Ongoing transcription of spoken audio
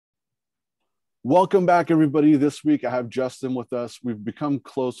Welcome back, everybody. This week I have Justin with us. We've become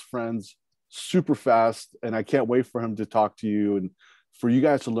close friends super fast, and I can't wait for him to talk to you and for you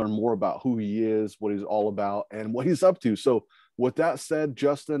guys to learn more about who he is, what he's all about, and what he's up to. So, with that said,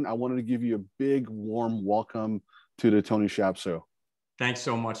 Justin, I wanted to give you a big, warm welcome to the Tony Shap Show. Thanks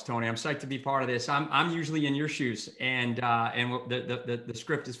so much, Tony. I'm psyched to be part of this. I'm usually in your shoes, and the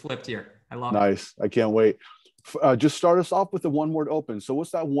script is flipped here. I love it. Nice. I can't wait. Just start us off with the one word open. So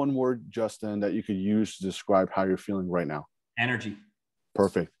what's that one word, Justin, that you could use to describe how you're feeling right now? Energy.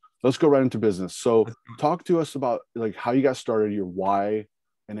 Perfect. Let's go right into business. So talk to us about like how you got started, your why,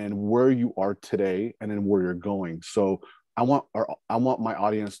 and then where you are today, and then where you're going. So I want my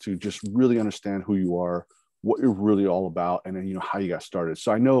audience to just really understand who you are, what you're really all about, and then how you got started.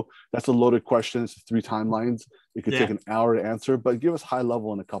 So I know that's a loaded question. It's 3 timelines. It could take an hour to answer, but give us high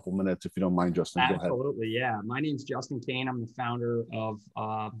level in a couple minutes if you don't mind, Justin. Go ahead. Absolutely, yeah. My name's Justin Kane. I'm the founder of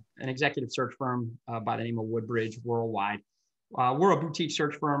an executive search firm by the name of Woodbridge Worldwide. We're a boutique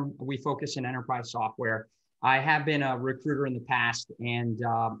search firm. We focus in enterprise software. I have been a recruiter in the past, and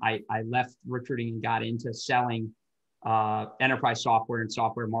I left recruiting and got into selling enterprise software and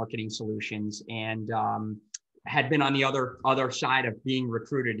software marketing solutions, and had been on the other side of being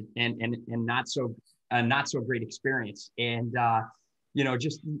recruited and not so great experience. And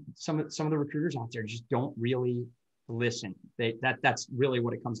just some of the recruiters out there just don't really listen. That's really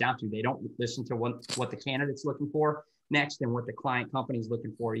what it comes down to. They don't listen to what the candidate's looking for next and what the client company's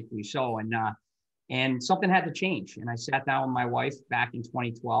looking for equally so. And something had to change. And I sat down with my wife back in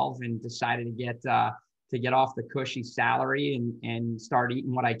 2012 and decided to get off the cushy salary and start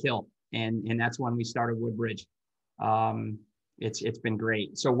eating what I kill. And that's when we started Woodbridge. It's been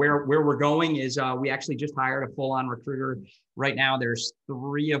great. So where we're going is we actually just hired a full-on recruiter. Right now, there's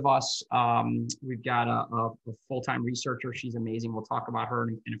 3 of us. We've got a full-time researcher. She's amazing. We'll talk about her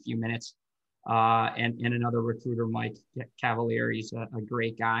in a few minutes. And another recruiter, Mike Cavalieri. He's a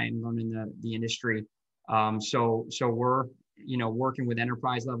great guy and running the industry. So we're working with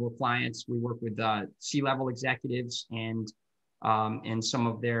enterprise level clients. We work with C-level executives and some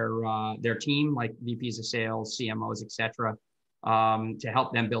of their team, like VPs of sales, CMOs, et cetera, to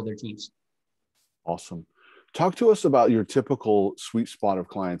help them build their teams. Awesome. Talk to us about your typical sweet spot of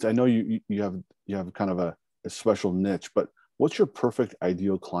clients. I know you have kind of a special niche, but what's your perfect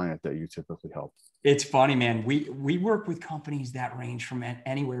ideal client that you typically help? It's funny, man. We work with companies that range from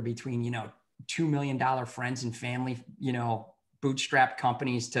anywhere between, $2 million friends and family, bootstrap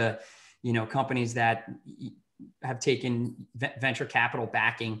companies to, companies that have taken venture capital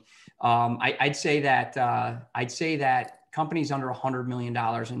backing. I'd say that companies under $100 million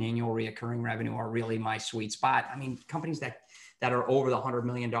in annual recurring revenue are really my sweet spot. I mean, companies that are over the $100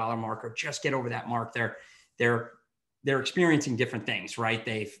 million mark or just get over that mark, they're experiencing different things, right?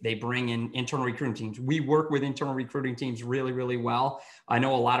 They bring in internal recruiting teams. We work with internal recruiting teams really, really well. I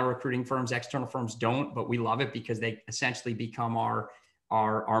know a lot of recruiting firms, external firms don't, but we love it because they essentially become our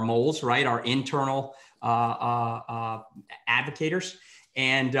moles, right? Our internal advocators,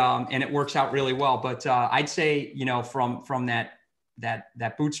 and it works out really well. But I'd say, from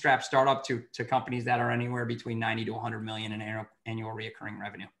that bootstrap startup to companies that are anywhere between 90 to 100 million in annual recurring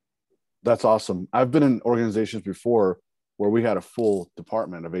revenue. That's awesome. I've been in organizations before where we had a full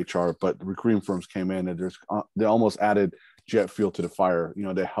department of HR, but the recruiting firms came in and they almost added jet fuel to the fire.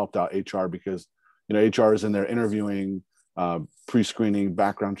 They helped out HR because, HR is in there interviewing, pre-screening,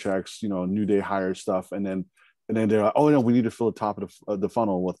 background checks, new day hire stuff. And then they're like, oh no, we need to fill the top of the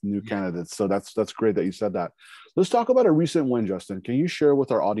funnel with new candidates. So that's great that you said that. Let's talk about a recent win, Justin. Can you share with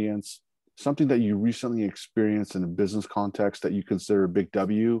our audience something that you recently experienced in a business context that you consider a big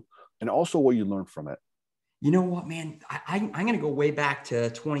W, and also what you learned from it? You know what, man, I'm going to go way back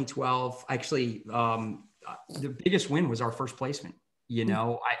to 2012. Actually, the biggest win was our first placement.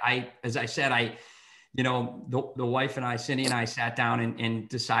 As I said, the wife and I, Cindy and I, sat down and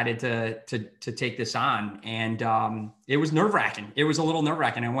decided to take this on. And it was nerve-wracking. It was a little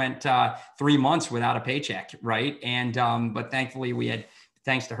nerve-wracking. I went 3 months without a paycheck, right? And but thankfully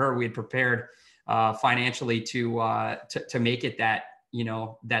thanks to her, we had prepared financially to make it that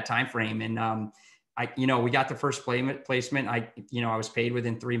time frame. And we got the first placement. I was paid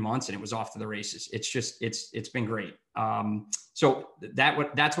within 3 months and it was off to the races. It's been great. So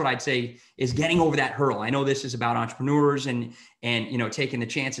that's what I'd say is getting over that hurdle. I know this is about entrepreneurs and taking the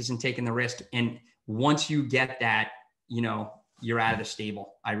chances and taking the risk. And once you get that, you're out of the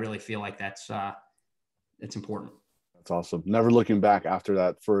stable. I really feel like that's important. That's awesome. Never looking back after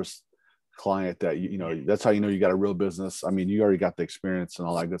that first client that, that's how you got a real business. I mean, you already got the experience and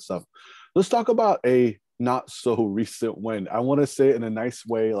all that good stuff. Let's talk about a not so recent win. I want to say it in a nice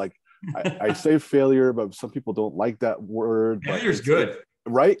way, like I say failure, but some people don't like that word, but Failure's good.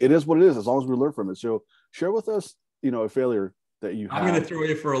 right. It is what it is, as long as we learn from it. So share with us, a failure that you I'm going to had. throw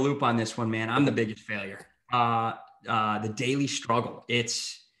you for a loop on this one, man. I'm the Okay. biggest failure. The daily struggle.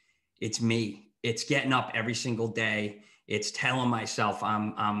 It's me. It's getting up every single day. It's telling myself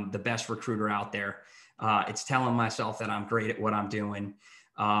I'm the best recruiter out there. It's telling myself that I'm great at what I'm doing.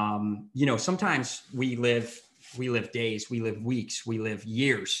 Sometimes we live days, we live weeks, we live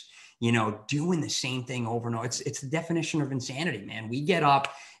years, doing the same thing over and over. It's the definition of insanity, man. We get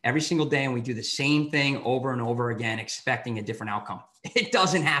up every single day and we do the same thing over and over again, expecting a different outcome. It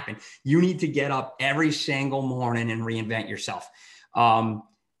doesn't happen. You need to get up every single morning and reinvent yourself. I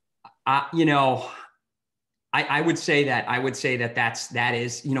would say that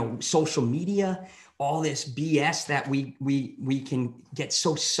is, social media, all this BS that we can get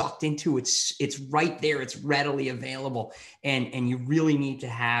so sucked into. It's right there. It's readily available. And you really need to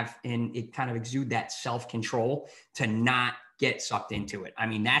have, and it kind of exude that self-control to not get sucked into it. I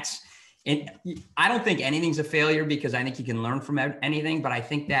mean, and I don't think anything's a failure, because I think you can learn from anything, but I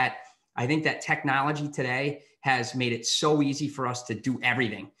think that technology today has made it so easy for us to do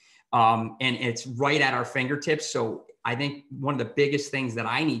everything. And it's right at our fingertips. So I think one of the biggest things that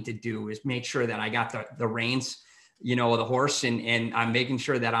I need to do is make sure that I got the reins, of the horse, and I'm making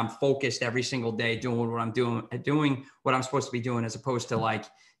sure that I'm focused every single day, doing what I'm doing what I'm supposed to be doing, as opposed to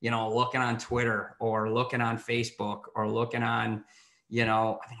looking on Twitter or looking on Facebook or looking on,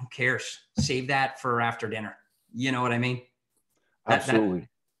 who cares? Save that for after dinner. You know what I mean? Absolutely.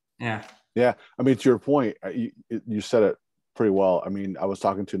 Yeah. Yeah. I mean, to your point, you said it pretty well. I mean, I was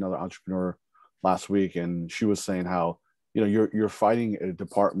talking to another entrepreneur last week, and she was saying how, you're fighting a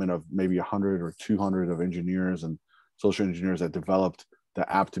department of maybe 100 or 200 of engineers and social engineers that developed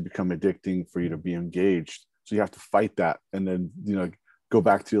the app to become addicting for you to be engaged. So you have to fight that, and then, go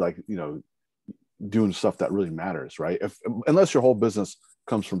back to doing stuff that really matters, right? Unless your whole business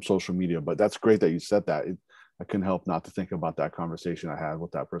comes from social media. But that's great that you said that. I couldn't help not to think about that conversation I had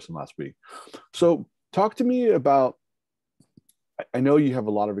with that person last week. So talk to me about, I know you have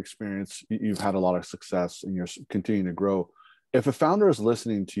a lot of experience, you've had a lot of success, and you're continuing to grow. If a founder is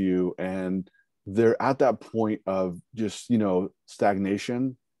listening to you and they're at that point of just,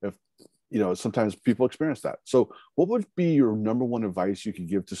 stagnation, if, sometimes people experience that. So what would be your number one advice you could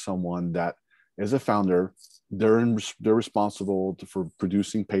give to someone that is a founder, they're responsible for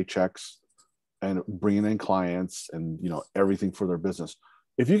producing paychecks and bringing in clients and, everything for their business?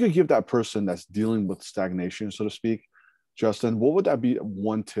 If you could give that person that's dealing with stagnation, so to speak, Justin, what would that be,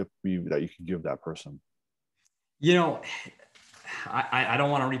 one tip that you could give that person? I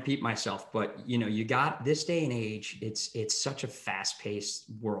don't want to repeat myself, but you got this day and age, it's such a fast-paced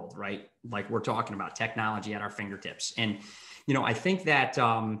world, right? Like we're talking about technology at our fingertips. And, I think that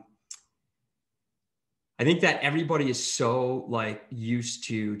everybody is so used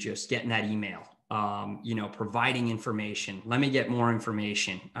to just getting that email, providing information. Let me get more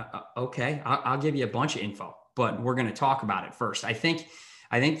information. Okay. I'll give you a bunch of info, but we're going to talk about it first. I think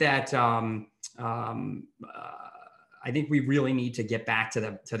that, I think we really need to get back to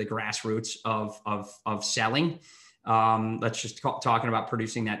the grassroots of selling. Let's just talking about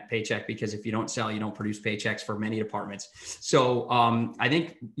producing that paycheck, because if you don't sell, you don't produce paychecks for many departments. So I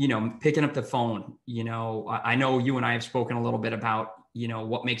think, picking up the phone, I know you and I have spoken a little bit about,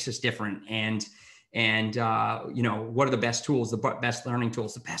 what makes us different, and what are the best tools, the best learning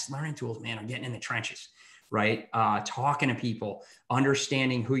tools. The best learning tools, man, are getting in the trenches, right? Talking to people,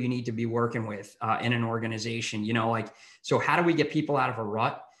 understanding who you need to be working with in an organization, so how do we get people out of a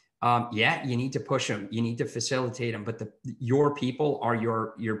rut? Yeah, you need to push them, you need to facilitate them, but your people are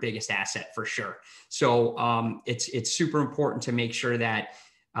your biggest asset for sure. So it's super important to make sure that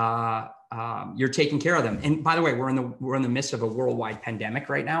you're taking care of them. And by the way, we're in the midst of a worldwide pandemic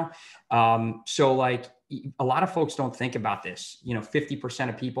right now. So a lot of folks don't think about this. 50%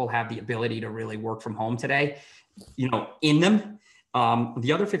 of people have the ability to really work from home today, in them.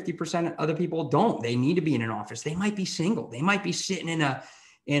 The other 50% other people don't. They need to be in an office. They might be single. They might be sitting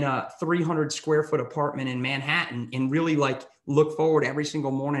in a 300 square foot apartment in Manhattan and really look forward every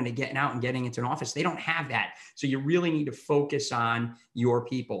single morning to getting out and getting into an office. They don't have that. So you really need to focus on your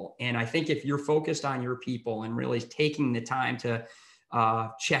people. And I think if you're focused on your people and really taking the time to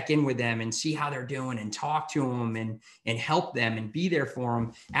check in with them and see how they're doing and talk to them and help them and be there for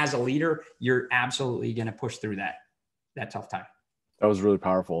them as a leader, you're absolutely going to push through that tough time. That was really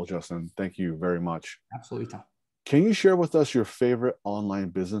powerful, Justin. Thank you very much. Absolutely, Tom. Can you share with us your favorite online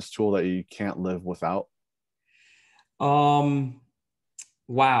business tool that you can't live without?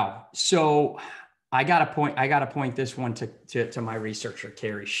 Wow. So I got to point this one to my researcher,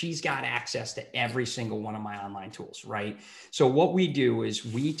 Carrie. She's got access to every single one of my online tools, right? So what we do is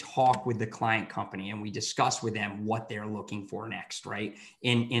we talk with the client company and we discuss with them what they're looking for next, right?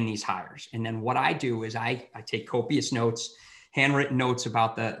 In these hires. And then what I do is I take copious notes, handwritten notes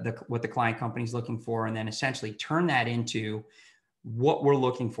about what the client company is looking for, and then essentially turn that into what we're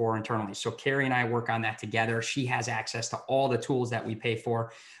looking for internally. So Carrie and I work on that together. She has access to all the tools that we pay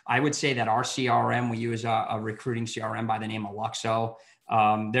for. I would say that our CRM, we use a recruiting CRM by the name of Luxo.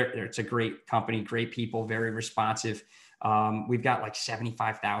 It's a great company, great people, very responsive. We've got like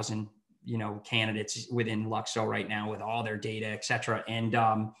 75,000, candidates within Luxo right now with all their data, et cetera. And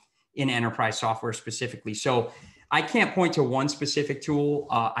in enterprise software specifically. So I can't point to one specific tool.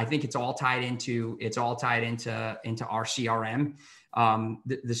 I think it's all tied into our CRM.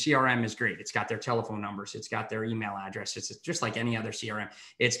 The CRM is great. It's got their telephone numbers. It's got their email address. It's just like any other CRM.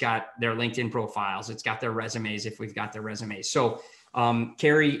 It's got their LinkedIn profiles. It's got their resumes if we've got their resumes. So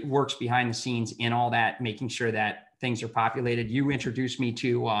Carrie works behind the scenes in all that, making sure that things are populated. You introduced me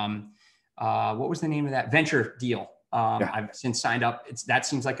to what was the name of that? Venture Deal. I've since signed up. That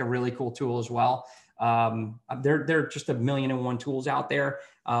seems like a really cool tool as well. There are just a million and one tools out there.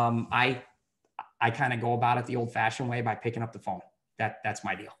 I kind of go about it the old fashioned way by picking up the phone. That's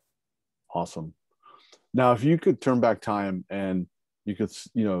my deal. Awesome. Now, if you could turn back time and you could,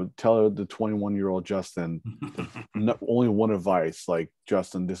 tell the 21-year-old Justin only one advice, like,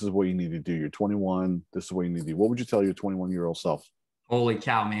 Justin, this is what you need to do. You're 21. This is what you need to do. What would you tell your 21-year-old self? Holy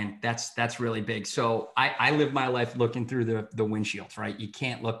cow, man. That's really big. So I live my life looking through the windshield, right? You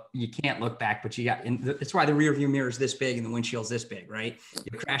can't look back, but that's why the rear view mirror is this big and the windshield's this big, right?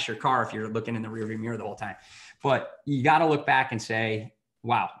 You crash your car if you're looking in the rear view mirror the whole time, but you got to look back and say,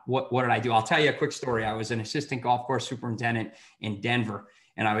 wow, what did I do? I'll tell you a quick story. I was an assistant golf course superintendent in Denver,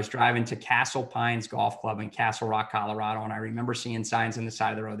 and I was driving to Castle Pines Golf Club in Castle Rock, Colorado. And I remember seeing signs on the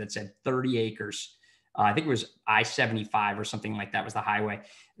side of the road that said 30 acres. I think it was I-75 or something like that was the highway.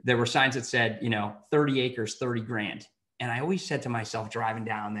 There were signs that said, 30 acres, 30 grand. And I always said to myself driving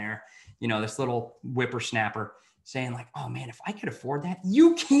down there, this little whippersnapper saying like, oh man, if I could afford that,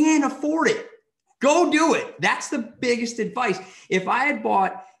 you can afford it. Go do it. That's the biggest advice. If I had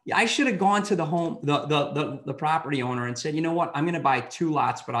bought, I should have gone to the property owner and said, you know what, I'm going to buy 2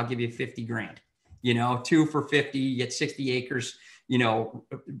 lots, but I'll give you 50 grand, 2 for 50, you get 60 acres.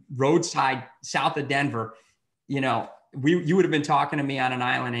 Roadside south of Denver, you would have been talking to me on an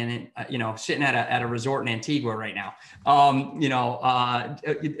island and, sitting at a resort in Antigua right now.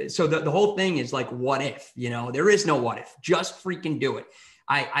 So the whole thing is like, what if, there is no what if, just freaking do it.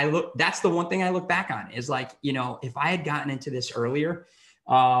 That's the one thing I look back on is like, if I had gotten into this earlier,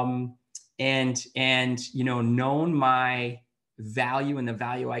 and known my value and the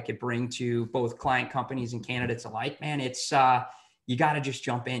value I could bring to both client companies and candidates alike, man, it's, you got to just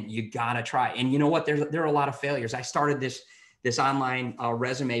jump in. You got to try. And you know what? There are a lot of failures. I started this online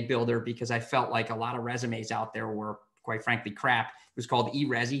resume builder because I felt like a lot of resumes out there were, quite frankly, crap. It was called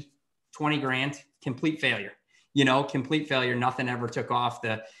eResi, 20 grand, complete failure. Complete failure. Nothing ever took off.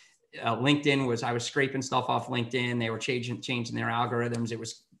 The LinkedIn I was scraping stuff off LinkedIn. They were changing their algorithms.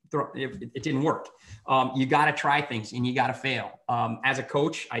 It didn't work. You got to try things and you got to fail. As a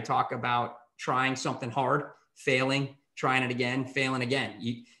coach, I talk about trying something hard, failing, trying it again, failing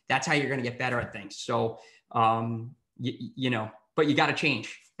again. That's how you're going to get better at things. So, but you got to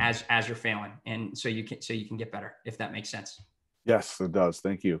change as you're failing. And so you can get better, if that makes sense. Yes, it does.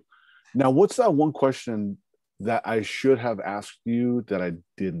 Thank you. Now, what's that one question that I should have asked you that I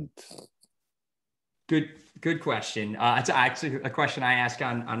didn't? Good question. It's actually a question I ask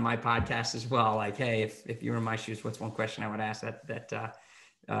on my podcast as well. Like, hey, if you were in my shoes, what's one question I would ask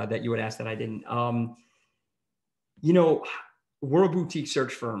that you would ask that I didn't? We're a boutique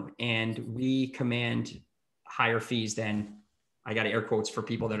search firm and we command higher fees than, I got air quotes for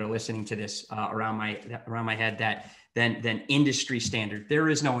people that are listening to this around my head, than industry standard. There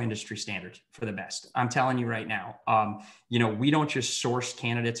is no industry standard for the best. I'm telling you right now. We don't just source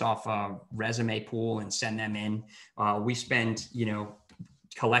candidates off a resume pool and send them in. We spend,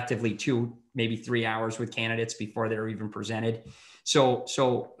 collectively 2, maybe 3 hours with candidates before they're even presented.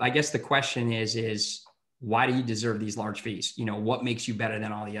 So I guess the question is why do you deserve these large fees? What makes you better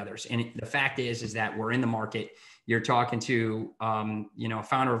than all the others? And the fact is that we're in the market. You're talking to, a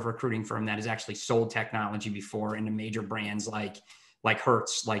founder of a recruiting firm that has actually sold technology before into major brands like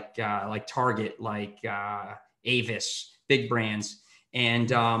Hertz, like Target, like Avis, big brands. And,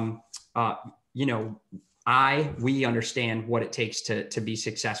 we understand what it takes to be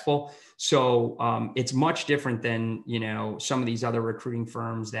successful. So it's much different than, some of these other recruiting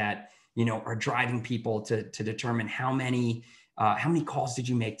firms that, are driving people to determine how many calls did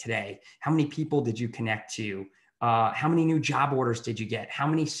you make today? How many people did you connect to? How many new job orders did you get? How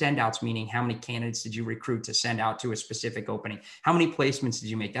many send outs, meaning how many candidates did you recruit to send out to a specific opening? How many placements did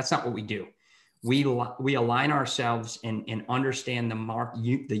you make? That's not what we do. We align ourselves and understand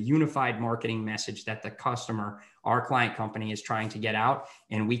the unified marketing message that the customer, our client company, is trying to get out,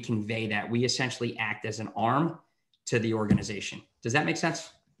 and we convey that. We essentially act as an arm to the organization. Does that make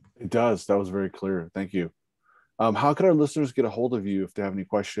sense? It does. That was very clear. Thank you. How can our listeners get a hold of you if they have any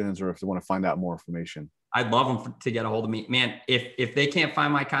questions or if they want to find out more information? I'd love them to get a hold of me, man. If they can't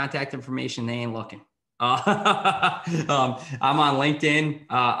find my contact information, they ain't looking. I'm on LinkedIn.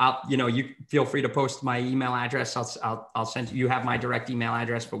 You feel free to post my email address. I'll send you have my direct email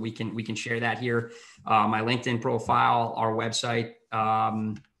address, but we can share that here. My LinkedIn profile, our website,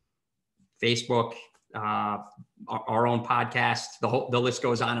 Facebook, our own podcast, the list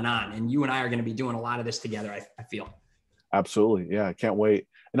goes on. And you and I are going to be doing a lot of this together. I feel. Absolutely. Yeah. I can't wait.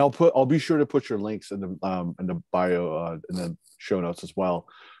 And I'll be sure to put your links in the bio, in the show notes as well.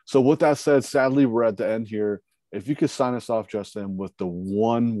 So with that said, sadly, we're at the end here. If you could sign us off, Justin, with the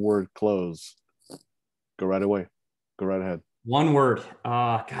one word close, go right away. Go right ahead. One word.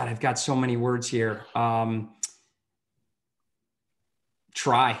 God, I've got so many words here.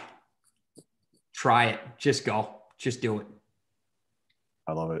 Try it. Just go. Just do it.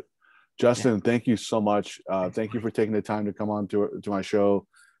 I love it. Justin, thank you so much. Thank you for taking the time to come on to my show.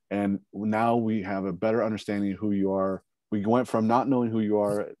 And now we have a better understanding of who you are. We went from not knowing who you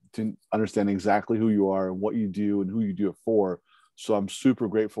are to understanding exactly who you are and what you do and who you do it for. So I'm super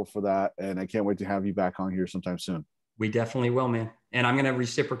grateful for that. And I can't wait to have you back on here sometime soon. We definitely will, man. And I'm going to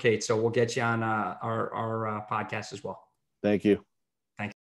reciprocate. So we'll get you on our podcast as well. Thank you.